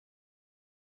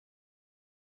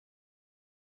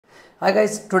Hi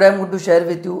guys, today I am going to share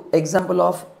with you example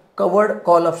of covered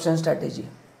call option strategy.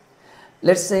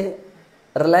 Let's say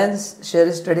Reliance share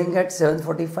is trading at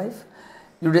 745.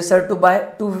 You decide to buy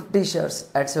 250 shares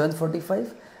at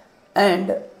 745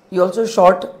 and you also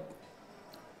short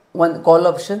one call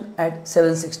option at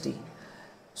 760.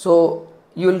 So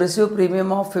you will receive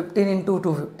premium of 15 into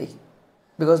 250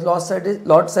 because lot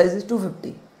size is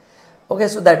 250. Okay,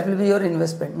 so that will be your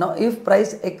investment. Now if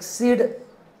price exceed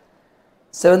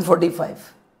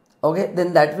 745, okay,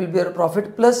 then that will be your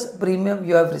profit plus premium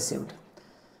you have received.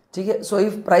 Okay, so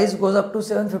if price goes up to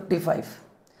 755,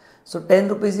 so 10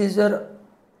 rupees is your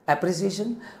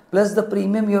appreciation plus the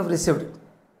premium you have received.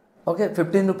 Okay,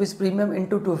 15 rupees premium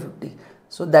into 250,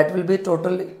 so that will be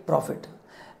total profit.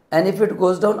 And if it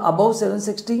goes down above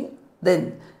 760,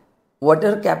 then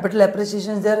whatever capital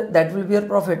appreciation is there, that will be your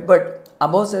profit, but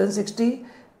above 760,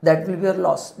 that will be your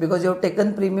loss because you have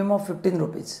taken premium of 15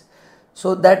 rupees.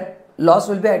 So that loss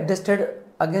will be adjusted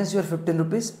against your 15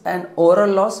 rupees and overall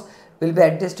loss will be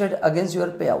adjusted against your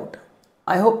payout.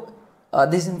 I hope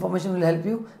this information will help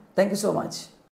you. Thank you so much.